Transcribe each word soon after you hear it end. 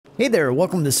Hey there,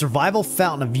 welcome to Survival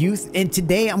Fountain of Youth, and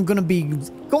today I'm going to be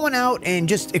going out and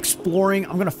just exploring.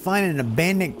 I'm going to find an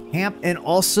abandoned camp and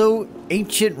also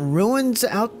ancient ruins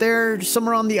out there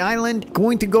somewhere on the island.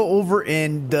 Going to go over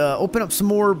and open up some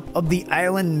more of the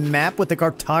island map with the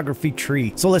cartography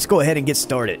tree. So let's go ahead and get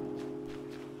started.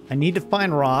 I need to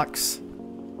find rocks,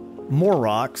 more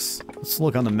rocks. Let's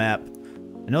look on the map.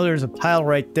 I know there's a pile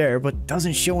right there, but it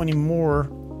doesn't show any more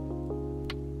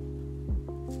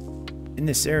in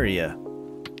this area.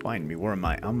 Find me. Where am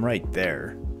I? I'm right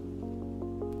there.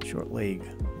 Short leg,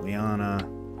 Liana.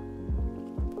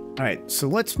 Alright, so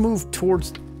let's move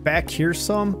towards back here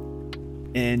some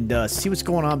and see what's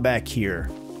going on back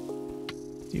here.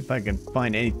 See if I can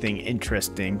find anything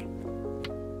interesting.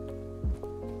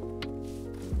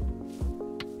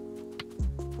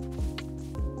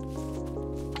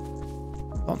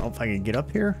 I don't know if I can get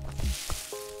up here.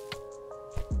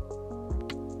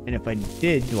 And if I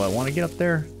did, do I want to get up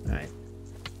there? Alright.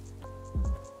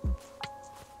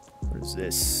 What is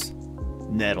this?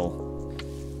 Nettle.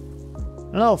 I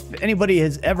don't know if anybody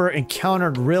has ever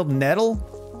encountered real nettle.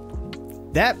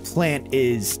 That plant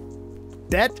is...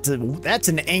 That's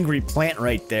an angry plant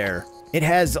right there. It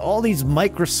has all these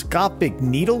microscopic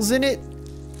needles in it.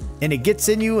 And it gets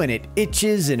in you and it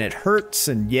itches and it hurts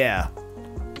and yeah.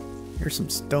 Here's some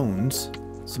stones.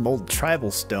 Some old tribal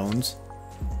stones.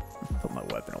 Put my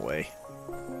weapon away.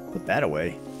 Put that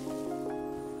away.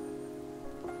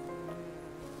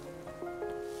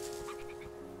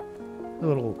 A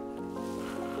little...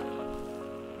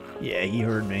 Yeah, he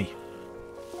heard me.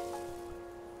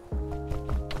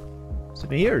 So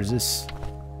here is this...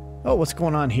 Oh, what's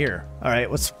going on here?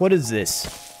 Alright, what is this?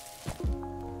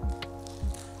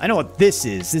 I know what this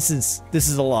is. This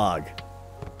is a log.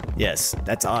 Yes,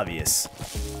 that's obvious.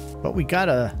 But we got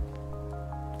a...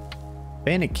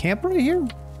 abandoned camp right here?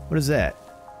 What is that?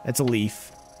 That's a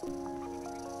leaf.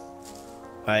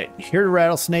 Alright, here's the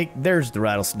rattlesnake. There's the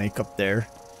rattlesnake up there.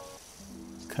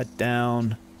 Cut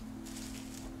down.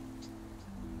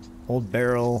 Old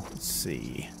barrel. Let's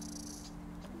see.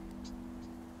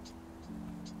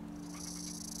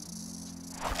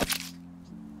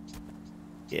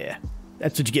 Yeah,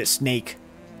 that's what you get, snake.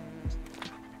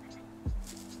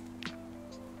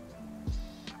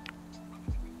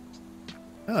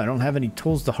 Oh, I don't have any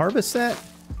tools to harvest that?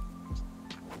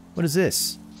 What is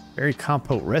this? Berry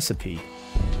compote recipe.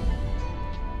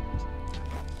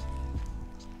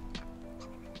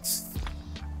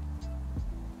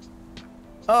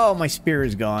 Oh, my spear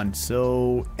is gone.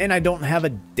 So, and I don't have a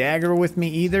dagger with me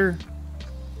either.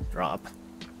 Drop.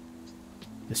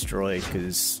 Destroy,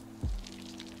 because...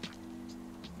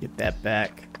 Get that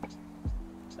back.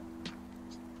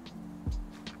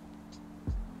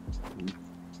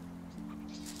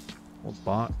 Old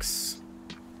box.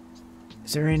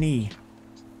 Is there any...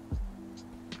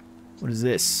 What is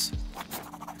this?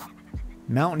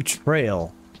 Mountain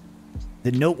Trail.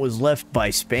 The note was left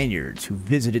by Spaniards who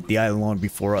visited the island long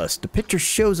before us. The picture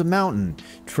shows a mountain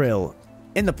trail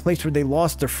in the place where they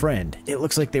lost their friend. It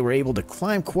looks like they were able to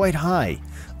climb quite high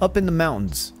up in the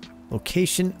mountains.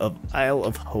 Location of Isle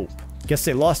of Hope. Guess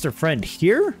they lost their friend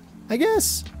here, I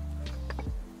guess?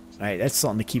 Alright, that's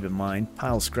something to keep in mind.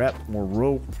 Pile of scrap, more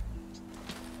rope.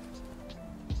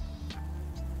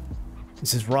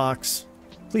 This is rocks.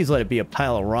 Please let it be a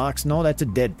pile of rocks. No, that's a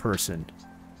dead person.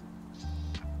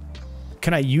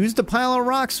 Can I use the pile of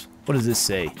rocks? What does this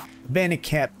say? Abandoned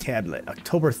Camp Tablet,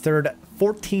 October 3rd,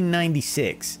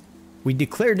 1496. We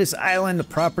declared this island the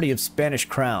property of Spanish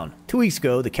Crown. 2 weeks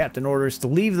ago, the captain ordered us to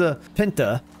leave the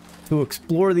Pinta to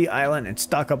explore the island and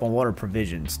stock up on water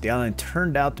provisions. The island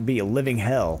turned out to be a living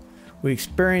hell. We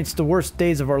experienced the worst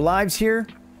days of our lives here.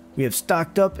 We have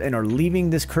stocked up and are leaving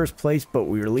this cursed place, but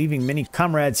we are leaving many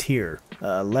comrades here.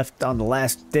 Left on the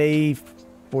last day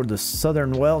for the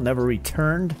southern well, never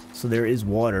returned, so there is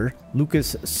water.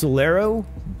 Lucas Solero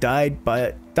died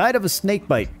of a snake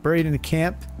bite, buried in the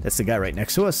camp. That's the guy right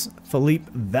next to us. Felipe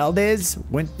Valdez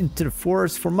went into the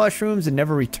forest for mushrooms and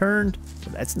never returned,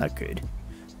 so that's not good.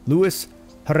 Luis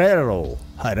Herrero.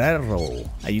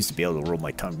 I used to be able to roll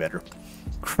my tongue better.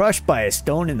 Crushed by a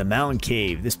stone in the mountain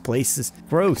cave. This place is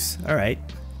gross. Alright.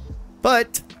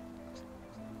 But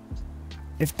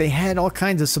if they had all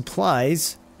kinds of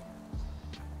supplies,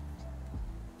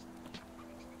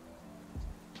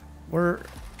 put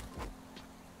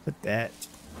that.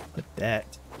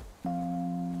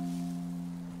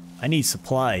 I need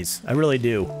supplies. I really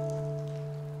do.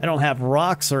 I don't have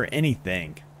rocks or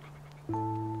anything.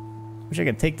 Wish I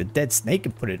could take the dead snake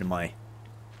and put it in my...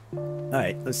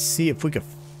 Alright, let's see if we could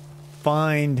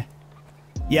find...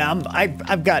 Yeah,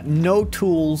 I've got no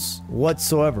tools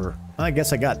whatsoever. I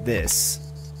guess I got this.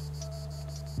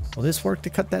 Will this work to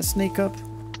cut that snake up?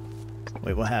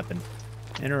 Wait, what happened?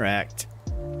 Interact.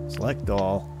 Select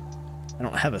all. I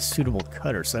don't have a suitable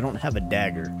cutter, so I don't have a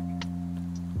dagger.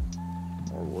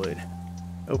 More wood.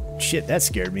 Oh, shit, that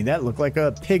scared me. That looked like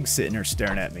a pig sitting there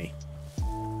staring at me.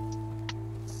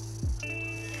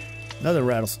 Another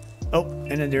rattles. Oh,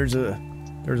 and then there's a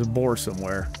boar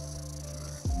somewhere.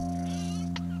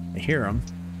 I hear him.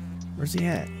 Where's he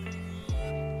at?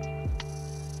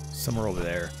 Somewhere over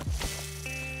there.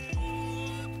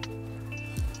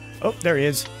 Oh, there he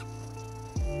is.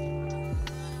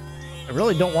 I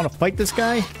really don't want to fight this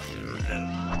guy.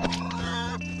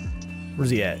 Where's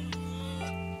he at?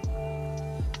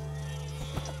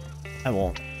 I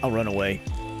won't. I'll run away.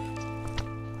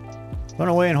 Run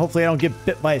away and hopefully I don't get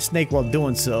bit by a snake while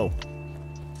doing so.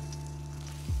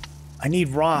 I need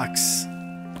rocks.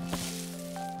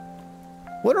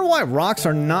 Wonder why rocks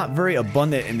are not very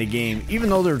abundant in the game, even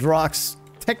though there's rocks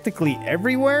technically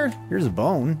everywhere. Here's a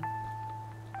bone.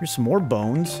 Here's some more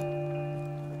bones.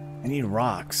 I need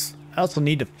rocks. I also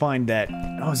need to find that.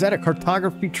 Oh, is that a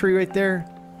cartography tree right there?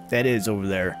 That is over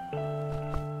there.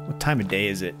 What time of day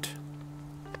is it?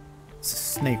 It's a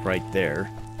snake right there.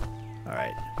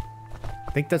 Alright.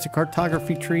 I think that's a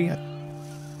cartography tree.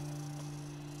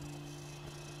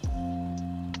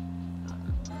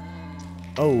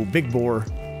 Oh, big boar.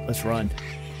 Let's run.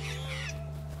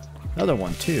 Another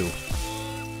one, too.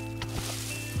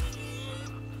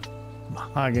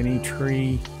 Mahogany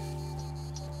tree.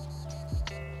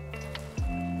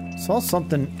 Saw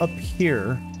something up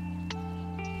here.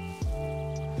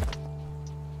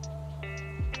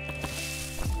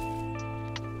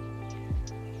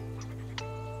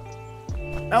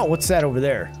 Oh, what's that over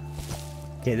there?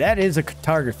 Okay, that is a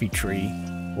cartography tree.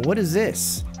 Well, what is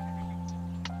this?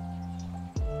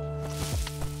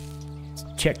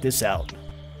 Let's check this out.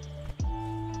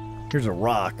 Here's a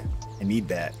rock. I need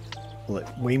that. Will it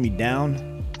weigh me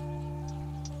down?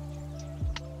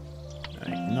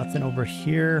 Alright, nothing over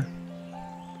here.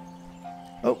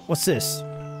 Oh, what's this?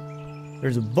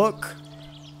 There's a book.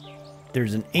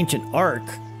 There's an ancient ark.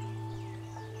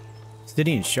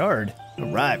 Obsidian shard.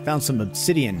 Alright, found some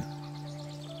obsidian.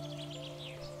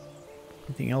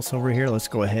 Anything else over here? Let's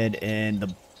go ahead and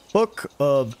the Book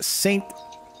of St.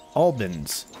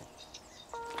 Albans.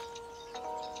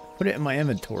 Put it in my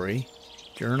inventory.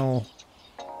 Journal.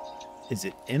 Is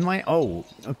it in my... Oh,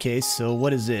 okay, so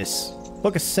what is this?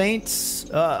 Book of Saints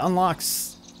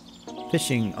unlocks...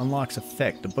 Fishing unlocks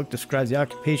effect. The book describes the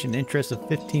occupation and interests of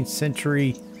 15th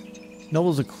century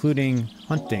nobles, including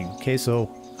hunting. Okay, so...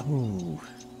 Oh...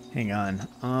 Hang on.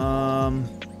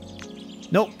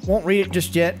 Nope, won't read it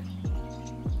just yet.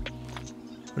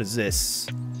 What is this?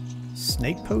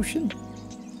 Snake potion?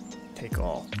 Take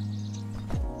all.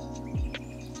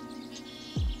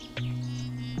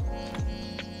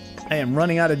 I am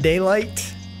running out of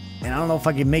daylight, and I don't know if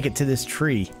I can make it to this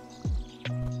tree.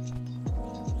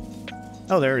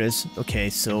 Oh, there it is. Okay,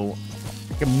 so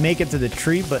I can make it to the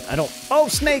tree, but I don't... Oh,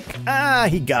 snake! Ah,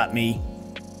 he got me.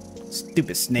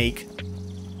 Stupid snake.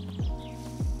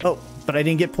 Oh, but I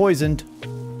didn't get poisoned.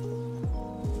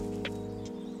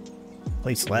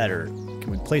 Place ladder. Can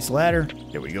we place ladder?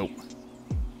 There we go.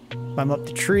 Climb up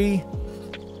the tree.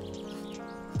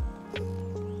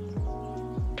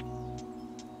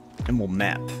 And we'll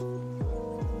map.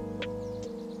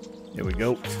 There we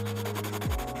go.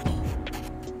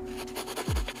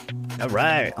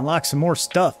 Alright, unlock some more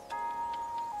stuff.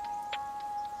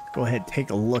 Go ahead, take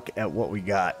a look at what we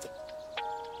got.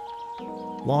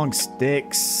 Long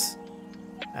sticks.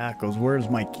 Echoes, where's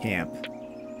my camp?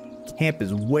 Camp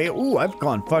is way... Ooh, I've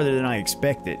gone farther than I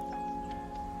expected.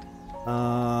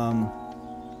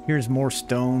 Here's more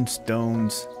stones.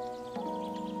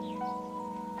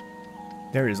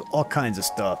 There is all kinds of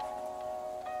stuff.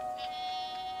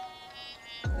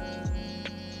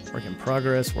 Work in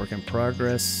progress,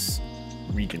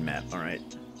 Region map, alright.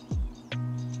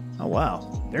 Oh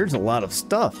wow, there's a lot of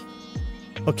stuff.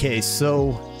 Okay,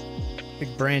 so...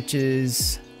 Big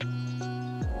branches.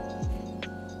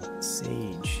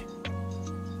 Sage.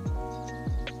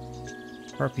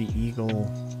 Harpy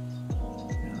eagle.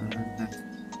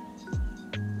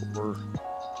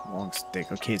 Long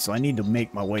stick. Okay, so I need to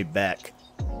make my way back.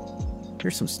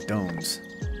 Here's some stones.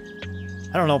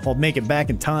 I don't know if I'll make it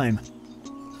back in time.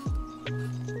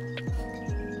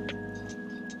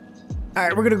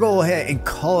 Alright, we're going to go ahead and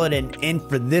call it an end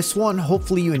for this one.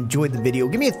 Hopefully you enjoyed the video.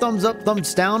 Give me a thumbs up,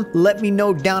 thumbs down. Let me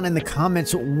know down in the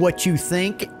comments what you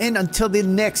think. And until the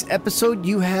next episode,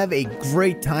 you have a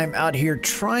great time out here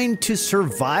trying to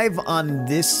survive on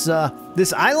this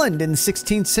island in the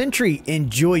 16th century.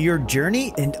 Enjoy your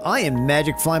journey. And I am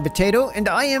Magic Flying Potato, and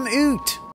I am Oot.